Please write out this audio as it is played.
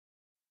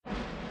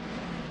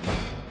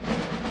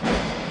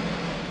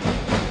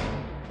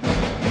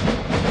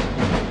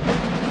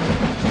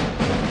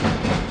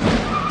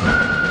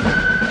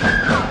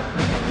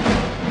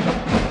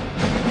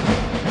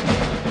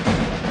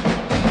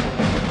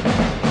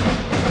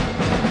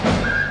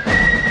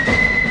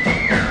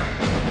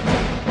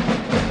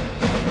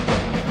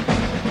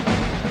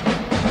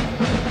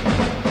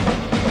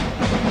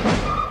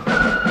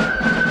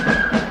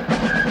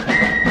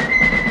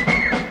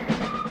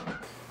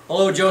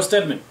So Joe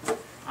Steadman.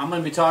 I'm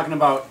going to be talking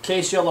about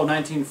Case Yellow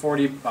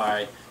 1940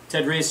 by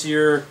Ted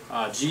Racier,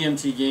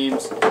 GMT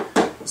Games.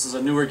 This is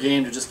a newer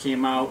game that just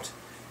came out.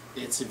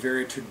 It's a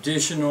very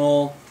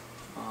traditional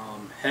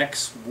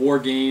hex war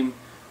game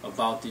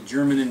about the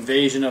German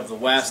invasion of the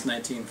West,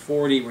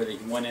 1940, where they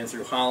went in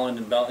through Holland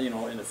and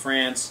into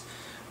France.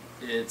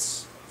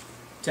 It's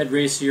Ted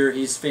Racier.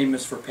 He's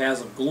famous for Paths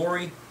of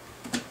Glory.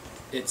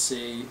 It's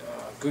a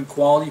good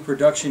quality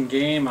production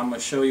game. I'm going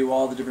to show you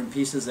all the different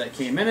pieces that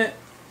came in it,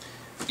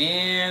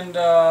 and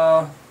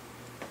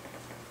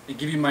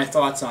give you my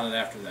thoughts on it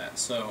after that.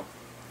 So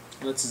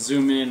let's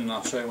zoom in and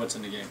I'll show you what's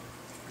in the game.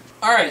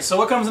 Alright, so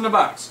what comes in the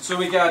box? So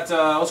we got,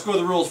 let's go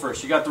with the rules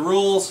first. You got the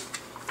rules,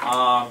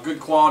 good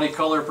quality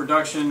color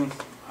production.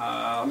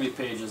 How many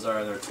pages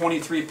are there?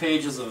 23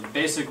 pages of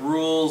basic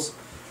rules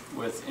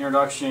with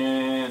introduction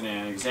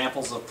and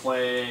examples of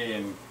play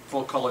and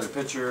full color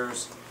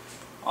pictures.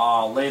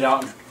 Laid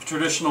out in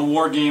traditional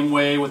war game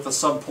way with the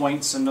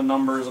sub-points and the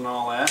numbers and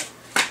all that.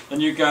 Then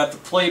you got the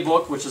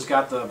playbook, which has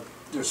got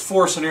there's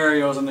 4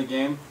 scenarios in the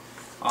game.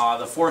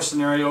 The 4th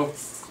scenario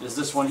is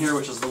this one here,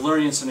 which is the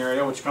learning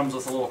scenario, which comes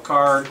with a little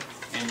card,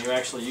 and you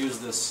actually use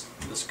this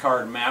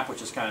card map,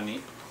 which is kind of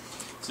neat.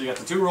 So you got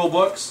the 2 rule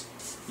books.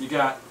 You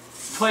got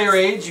player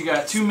aids. You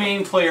got 2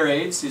 main player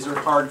aids. These are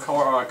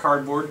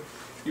cardboard.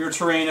 Your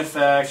terrain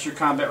effects, your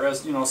combat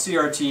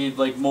CRT,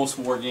 like most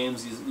war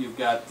games. You've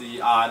got the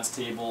odds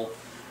table,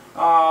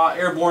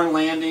 airborne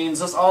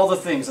landings, just all the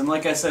things. And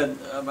like I said,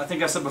 I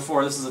think I said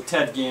before, this is a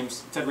Ted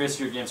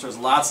Racier game, so there's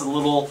lots of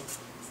little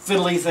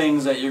fiddly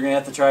things that you're going to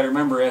have to try to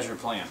remember as you're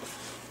playing.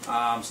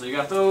 So you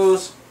got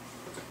those,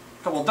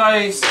 a couple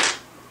dice.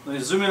 Let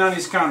me zoom in on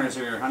these counters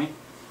here, honey.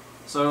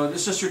 So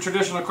it's just your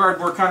traditional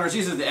cardboard counters.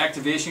 These are the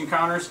activation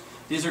counters.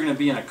 These are going to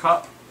be in a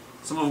cup.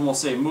 Some of them will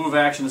say move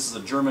action. This is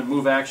a German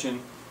move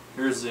action.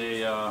 Here's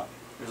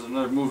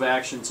another move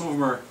action. Some of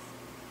them are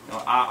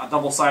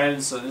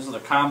double-sided, so this is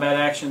a combat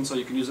action, so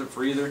you can use it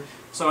for either.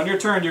 So on your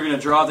turn, you're going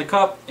to draw the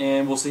cup,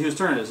 and we'll see whose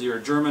turn it is. You're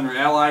German or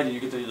Allied, and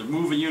you get to either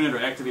move a unit or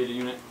activate a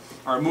unit,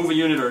 or move a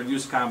unit or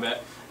use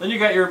combat. Then you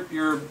got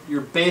your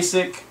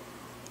basic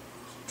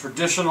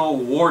traditional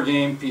war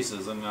game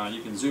pieces, and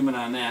you can zoom in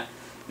on that.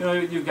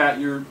 You've got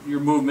your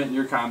movement and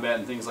your combat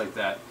and things like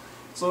that.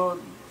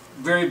 So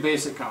very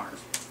basic counters.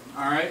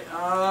 All right.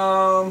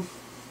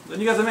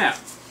 Then you got the map.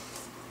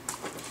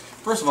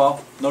 First of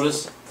all,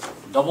 notice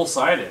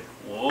double-sided.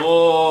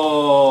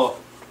 Whoa!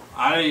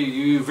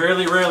 You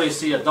very rarely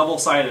see a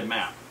double-sided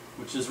map,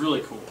 which is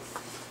really cool.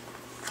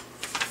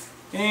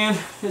 And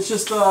it's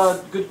just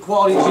a good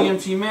quality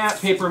GMT map,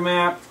 paper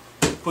map.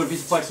 Put a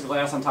piece of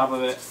plexiglass on top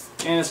of it,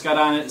 and it's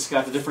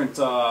got the different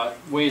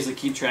ways to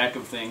keep track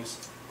of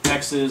things.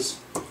 Hexes.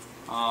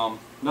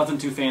 Nothing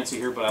too fancy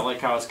here, but I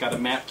like how it's got a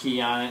map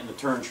key on it and a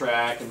turn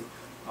track and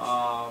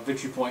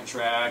victory point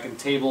track and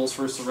tables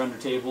for surrender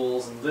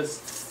tables and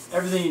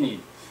everything you need.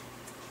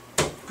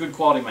 Good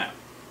quality map.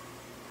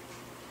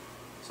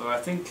 So I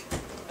think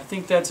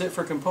that's it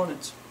for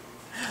components.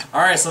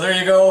 Alright, so there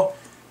you go.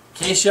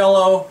 Case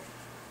Yellow.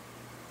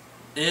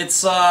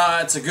 It's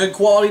a good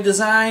quality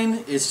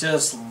design. It's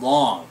just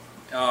long.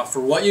 For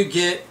what you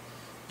get,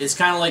 it's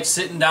kind of like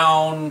sitting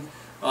down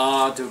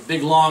to a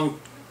big long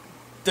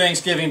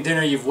Thanksgiving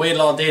dinner. You've waited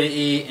all day to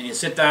eat, and you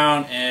sit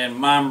down and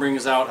mom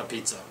brings out a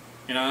pizza.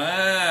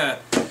 But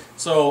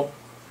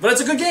it's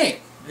a good game.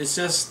 It's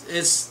just,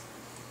 if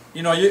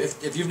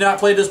you've not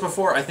played this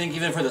before, I think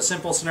even for the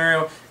simple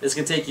scenario, it's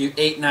going to take you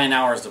 8-9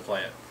 hours to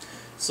play it.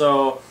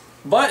 So,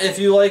 but if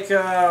you like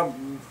the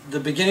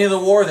beginning of the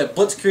war, that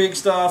blitzkrieg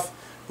stuff,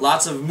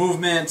 lots of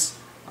movement,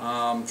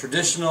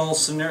 traditional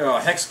scenario,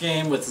 hex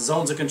game with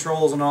zones of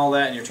controls and all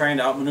that, and you're trying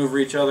to outmaneuver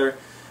each other,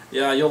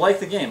 yeah, you'll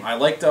like the game. I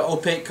like the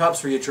opaque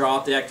cups where you draw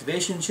out the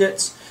activation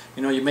chits.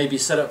 You may be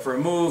set up for a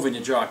move and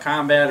you draw a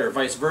combat or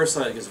vice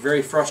versa. It's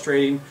very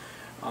frustrating.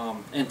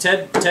 And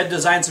Ted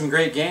designed some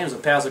great games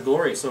with Paths of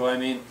Glory, so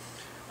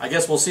I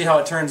guess we'll see how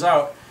it turns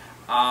out.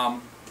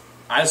 I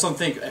just don't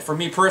think, for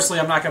me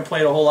personally, I'm not going to play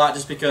it a whole lot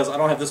just because I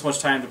don't have this much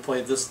time to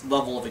play this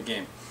level of a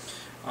game.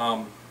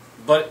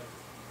 But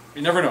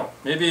you never know.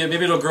 Maybe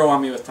it'll grow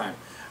on me with time.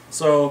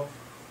 So,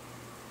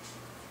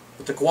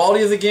 with the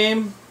quality of the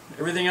game,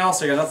 everything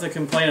else, I got nothing to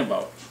complain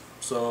about.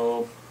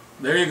 So,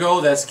 there you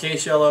go. That's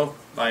Case Yellow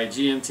by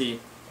GMT.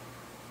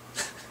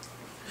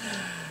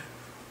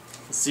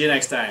 See you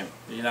next time.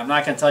 I'm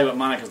not going to tell you what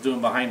Monica's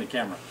doing behind the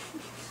camera.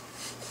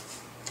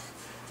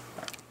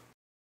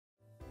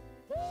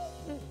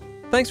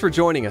 Thanks for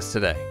joining us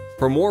today.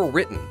 For more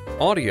written,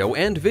 audio,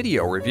 and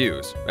video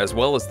reviews, as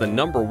well as the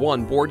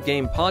 #1 board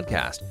game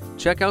podcast,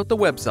 check out the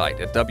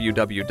website at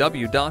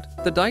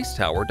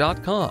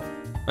www.thedicetower.com.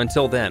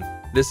 Until then,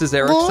 this is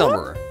Eric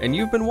Summerer, and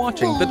you've been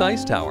watching The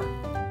Dice Tower.